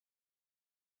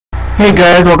Hey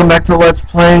guys, welcome back to Let's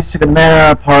Play Secret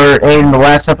Mana Part 8. In the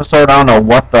last episode, I don't know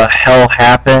what the hell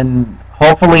happened.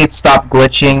 Hopefully it stopped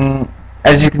glitching.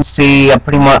 As you can see,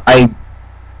 I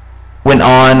went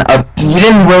on. You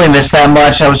didn't really miss that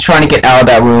much. I was trying to get out of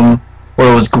that room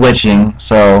where it was glitching,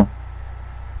 so...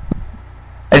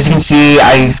 As you can see,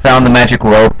 I found the magic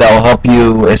rope that will help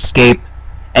you escape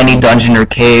any dungeon or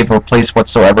cave or place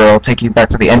whatsoever. It'll take you back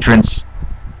to the entrance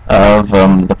of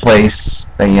the place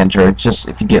that you entered, just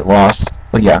if you get lost.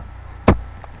 But yeah.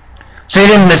 So you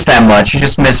didn't miss that much. You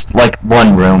just missed like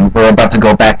one room. We're about to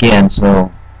go back in,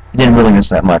 so you didn't really miss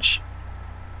that much.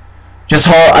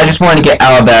 I just wanted to get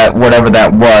out of that, whatever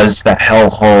that was, that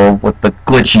hellhole with the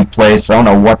glitchy place. I don't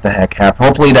know what the heck happened.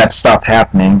 Hopefully that stopped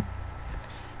happening.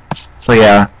 So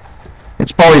yeah.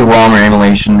 It's probably ROM or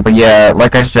emulation, but yeah,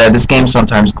 like I said, this game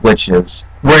sometimes glitches.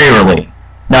 Rarely.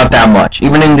 Not that much,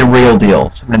 even in the real deal,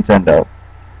 Super Nintendo.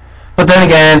 But then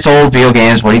again, it's old video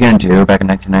games. What are you gonna do? Back in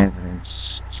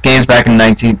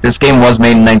 1993, this game was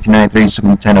made in 1993. Super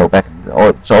Nintendo.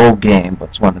 It's an old game, but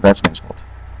it's one of the best games called.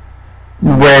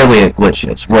 Rarely it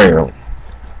glitches. Rarely,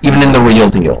 even in the real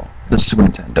deal, the Super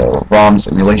Nintendo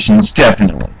ROMs, emulations,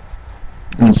 definitely.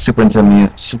 In the Super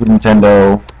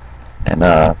Nintendo, and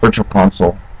Virtual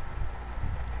Console,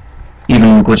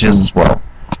 even glitches as well.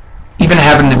 Even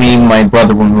happened to me and my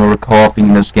brother when we were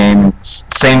co-oping this game.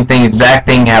 Same thing, exact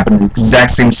thing happened, exact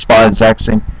same spot, exact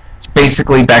same. It's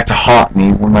basically back to haunt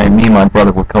me when me and my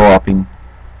brother were co-oping.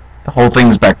 The whole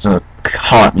thing's back to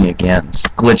haunt me again. It's a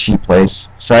glitchy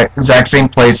place. Exact same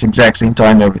place, exact same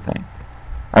time, everything.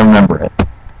 I remember it.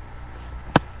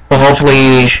 But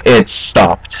hopefully it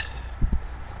stopped.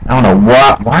 I don't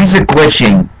know why is it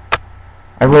glitching?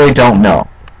 I really don't know.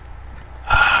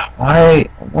 I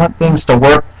want things to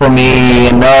work for me,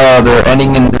 and no, they're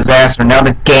ending in disaster. Now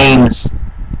the game's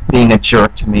being a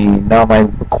jerk to me. Now my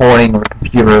recording or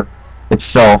computer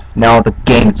itself, now the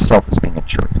game itself is being a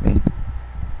jerk to me.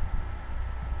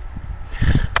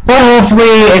 But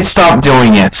hopefully it stopped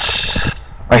doing it.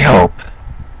 I hope.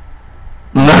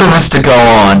 I'm nervous to go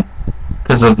on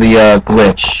because of the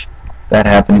glitch that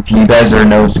happened. If you guys are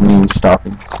noticing me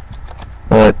stopping.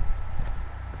 But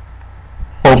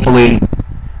hopefully...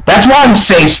 That's why I'm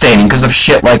safe stating, because of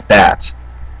shit like that.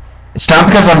 It's not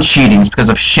because I'm cheating, it's because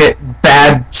of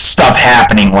bad stuff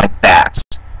happening like that.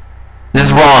 This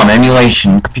is ROM,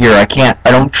 emulation, computer. I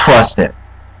don't trust it.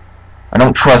 I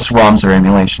don't trust ROMs or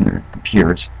emulation or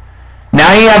computers.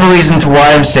 Now you have a reason to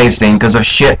why I'm safe stating, because of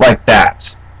shit like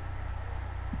that.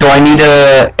 Do I need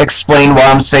to explain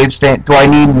why I'm safe stating? Do I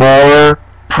need more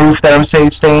proof that I'm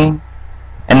safe stating?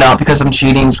 And not because I'm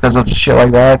cheating, it's because of shit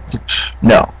like that?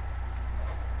 No.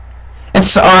 And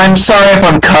so, I'm sorry if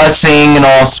I'm cussing and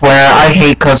all swearing. I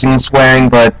hate cussing and swearing,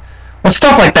 but when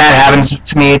stuff like that happens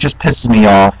to me, it just pisses me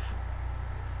off.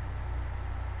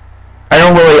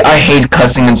 I hate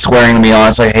cussing and swearing, to be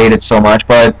honest. I hate it so much,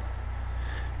 but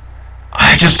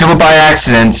I just do it by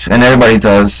accident, and everybody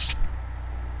does.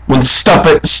 When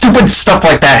stupid stuff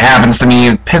like that happens to me,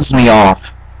 it pisses me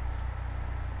off.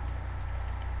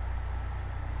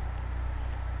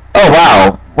 Oh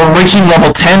wow, we're reaching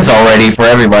level 10s already for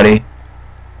everybody.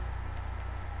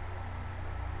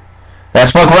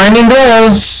 That's what grinding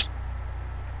does.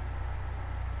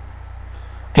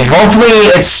 Okay, hopefully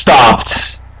it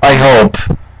stopped. I hope.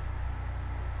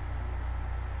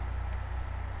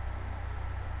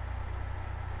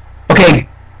 Okay,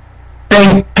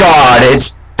 thank God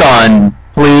it's done.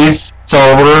 Please, it's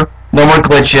over. No more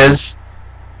glitches.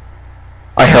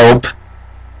 I hope.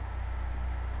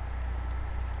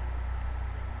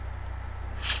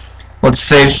 Let's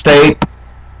save state.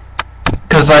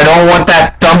 Because I don't want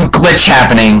that dumb glitch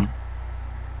happening.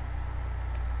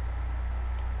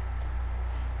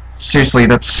 Seriously,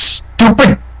 that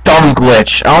stupid dumb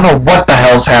glitch. I don't know what the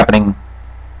hell's happening.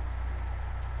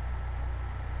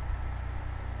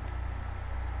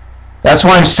 That's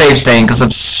why I'm safe staying, because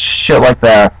of shit like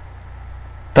that.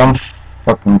 Dumb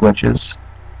fucking glitches.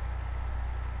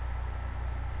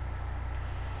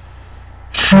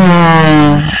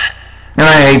 And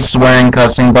I hate swearing,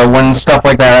 cussing, but when stuff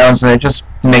like that happens, it just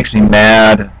makes me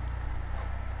mad.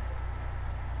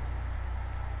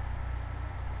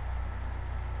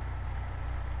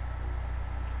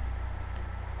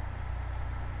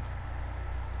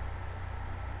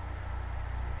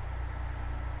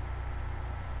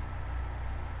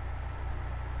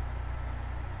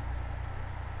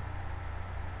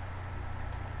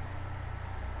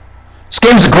 This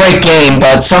game's a great game,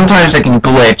 but sometimes it can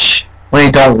glitch when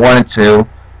you don't want it to.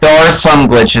 There are some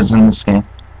glitches in this game.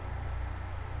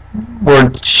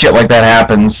 where shit like that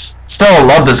happens. Still, I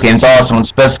love this game. It's awesome.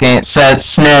 It's the best game.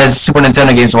 SNES, Super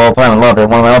Nintendo games of all time. I love it.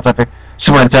 One of my all-time favorite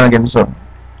Super Nintendo games. One of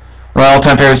my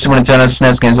all-time favorite Super Nintendo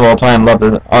SNES games of all time. Love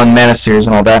it on Mana series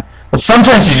and all that. But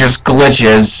sometimes it just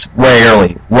glitches way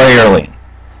early.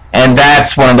 And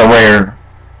that's one of the rare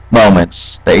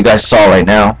moments that you guys saw right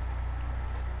now.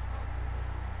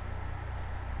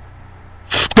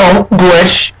 Don't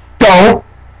glitch. Don't.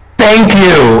 Thank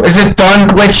you. Is it done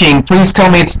glitching? Please tell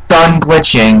me it's done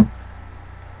glitching.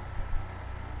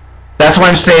 That's why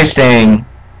I'm safe staying.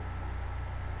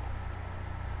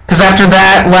 Because after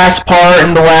that last part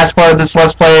and the last part of this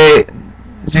Let's Play,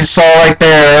 as you saw right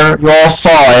there, you all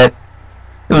saw it,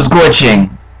 it was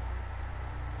glitching.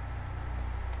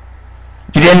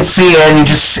 If you didn't see it, and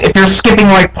if you're skipping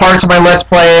like parts of my Let's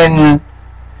Play, and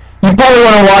you probably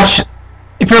want to watch.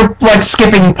 If you're like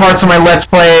skipping parts of my Let's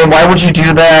Play, why would you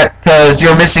do that? Because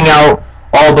you're missing out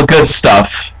all the good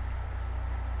stuff.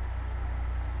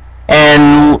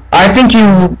 And I think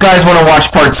you guys want to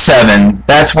watch part 7.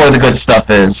 That's where the good stuff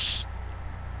is.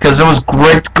 Because it was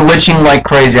glitching like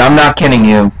crazy. I'm not kidding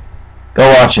you. Go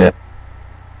watch it.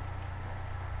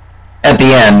 At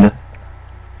the end.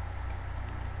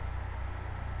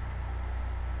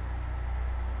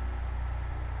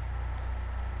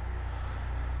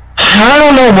 I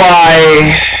don't know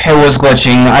why it was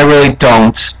glitching. I really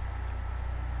don't.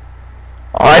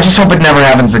 I just hope it never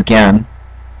happens again.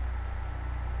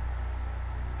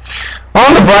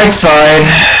 On the bright side,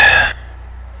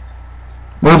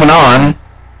 moving on.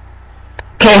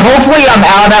 Okay, hopefully I'm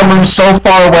out of that room so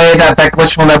far away that that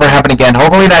glitch will never happen again.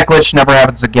 Hopefully that glitch never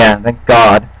happens again. Thank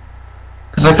God.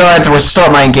 Because I thought I had to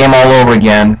restart my game all over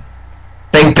again.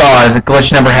 Thank God the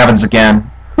glitch never happens again.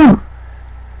 Whew.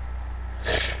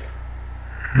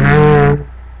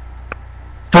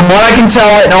 From what I can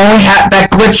tell,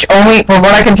 from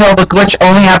what I can tell, the glitch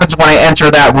only happens when I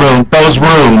enter that room. Those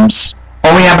rooms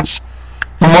only happens.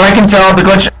 From what I can tell, the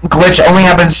glitch only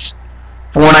happens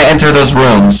when I enter those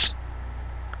rooms.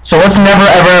 So let's never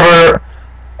ever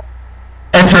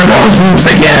enter those rooms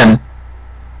again.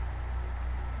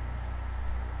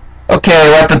 Okay,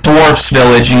 we're at the Dwarfs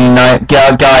village in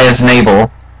Gaia's Navel,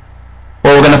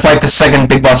 where we're gonna fight the second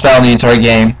big boss battle in the entire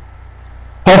game.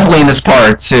 Hopefully in this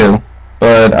part too,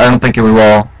 but I don't think we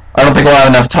will. I don't think we'll have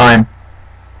enough time.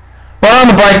 But on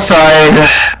the bright side,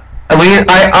 at least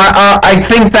I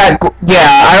think that,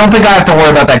 yeah, I don't think I have to worry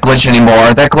about that glitch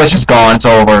anymore. That glitch is gone. It's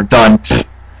over. Done. Pfft.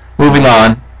 Moving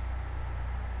on.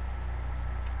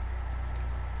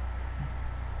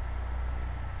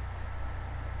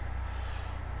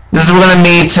 This is where we're gonna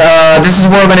meet. This is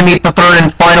where we're gonna meet the third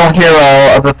and final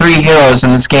hero of the 3 heroes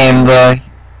in this game. The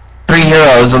 3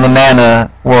 heroes of the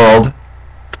Mana world.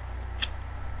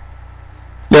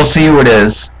 You'll see who it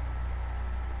is.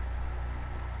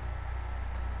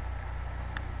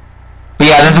 But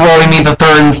yeah, this is where we meet the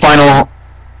third and final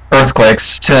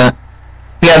Earthquakes. Yeah,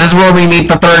 this is where we meet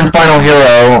the third and final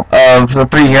hero of the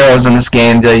 3 heroes in this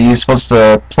game that you're supposed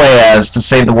to play as to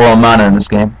save the world Mana in this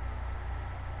game.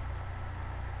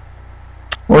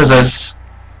 What is this?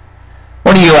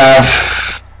 What do you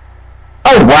have?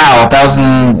 Oh wow,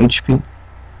 1,000 HP.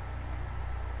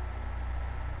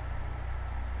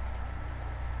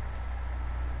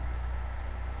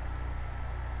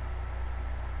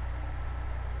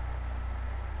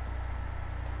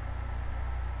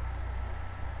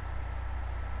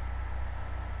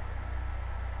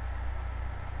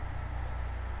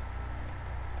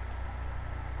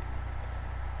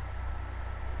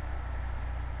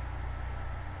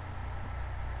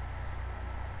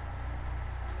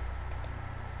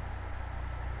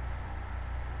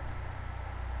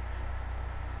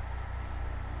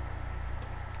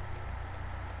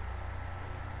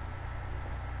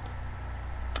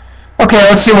 Okay,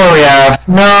 let's see what we have.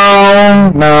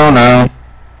 No.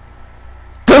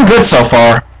 Doing good so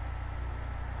far.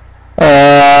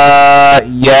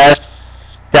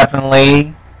 Yes,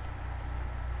 definitely.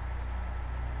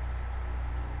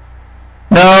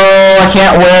 No, I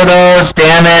can't wear those,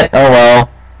 damn it. Oh well.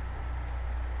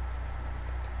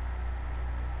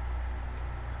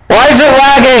 Why is it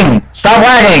lagging? Stop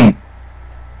lagging!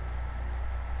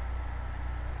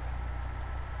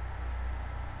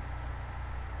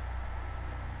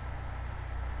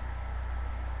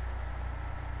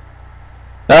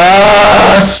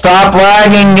 Stop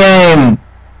lagging, game!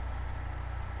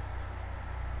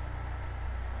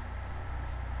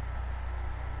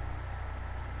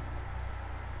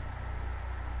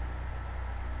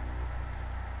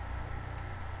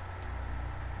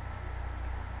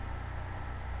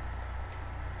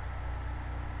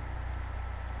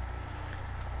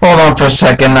 Hold on for a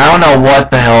second, I don't know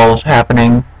what the hell is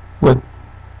happening. With...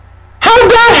 How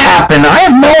did that happen? I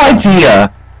have no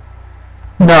idea.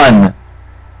 None.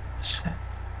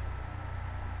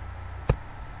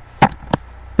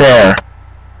 There.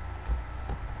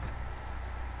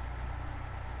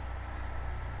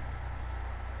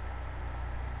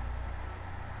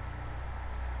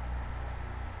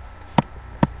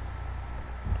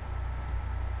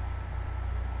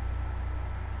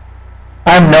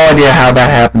 I have no idea how that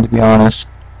happened, to be honest.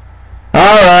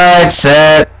 Alright,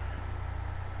 set.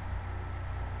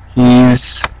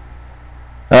 Keys.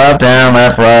 Up, down,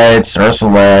 left, right, or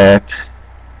select.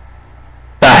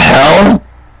 The hell?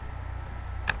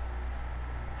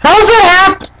 How's that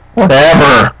happen?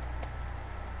 Whatever.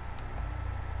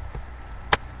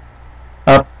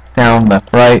 Up, down,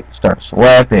 left, right, start,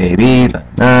 select, A, B,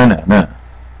 no.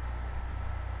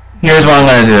 Here's what I'm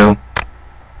gonna do.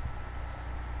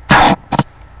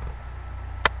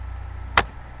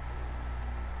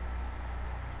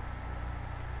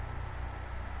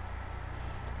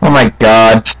 Oh my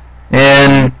god.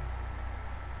 And...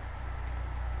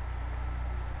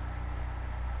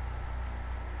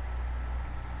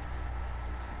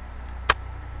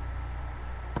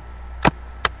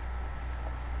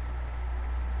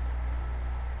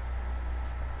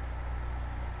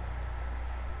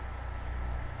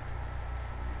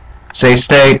 save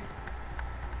state.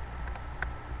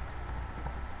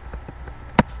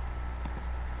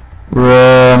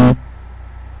 Room.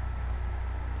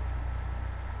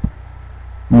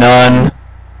 None.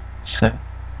 Set.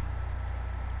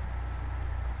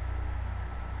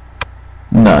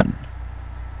 None.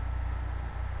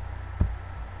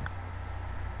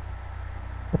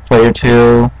 Player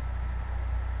 2.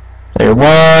 Player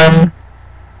 1.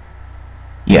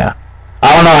 Yeah.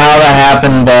 I don't know how that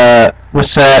happened, but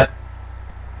reset.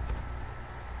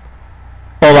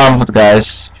 Hold on with the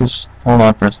guys. Just hold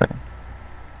on for a second.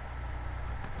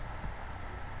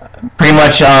 Pretty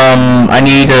much, I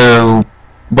need to...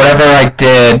 Whatever I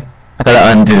did, I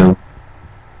gotta undo.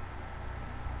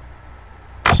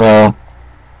 So...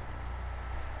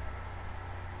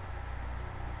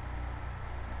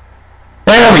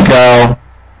 There we go.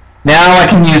 Now I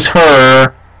can use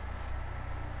her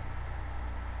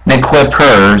and equip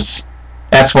hers.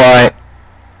 That's why...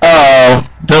 Oh,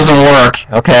 doesn't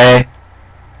work. Okay.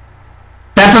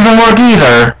 That doesn't work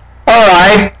either.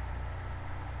 Alright.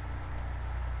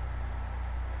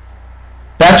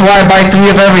 That's why I buy 3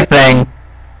 of everything.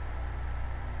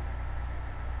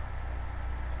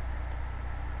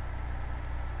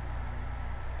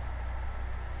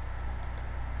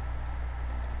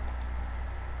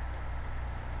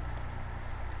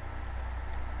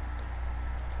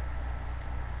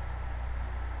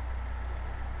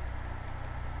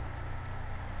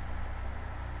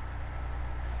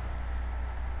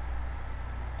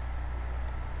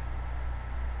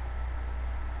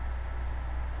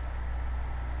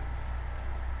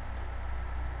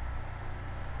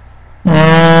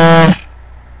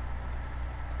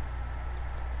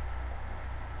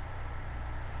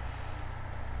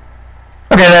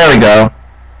 Okay, there we go.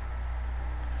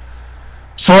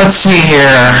 So let's see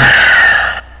here.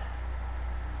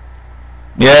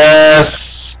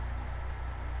 Yes.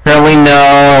 Apparently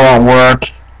no, won't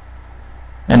work.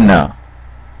 And no.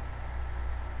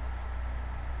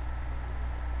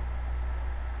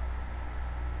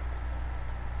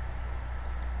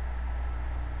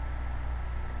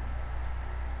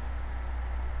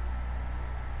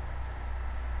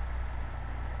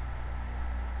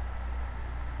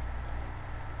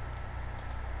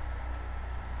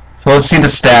 So let's see the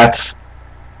stats.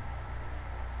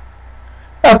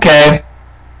 Okay.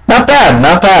 Not bad,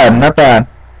 not bad, not bad.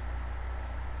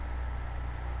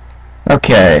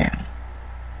 Okay.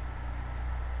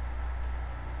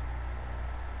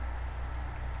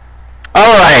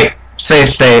 Alright, save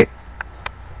state.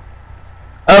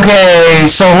 Okay,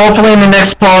 so hopefully in the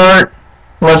next part,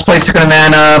 Let's Play Secret of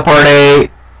Mana, Part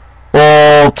 8,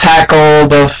 we'll tackle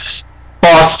the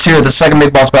boss 2, the second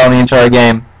big boss battle in the entire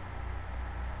game.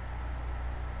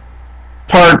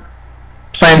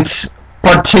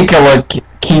 Particular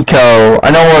Kiko.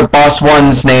 I know what boss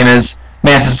 1's name is,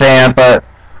 Mantis Ant, but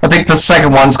I think the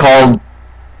second one's called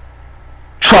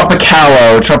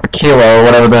Tropicalo,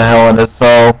 whatever the hell it is.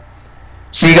 So,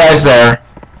 see you guys there.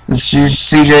 This is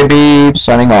CJB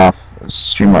signing off.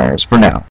 StreamRiders for now.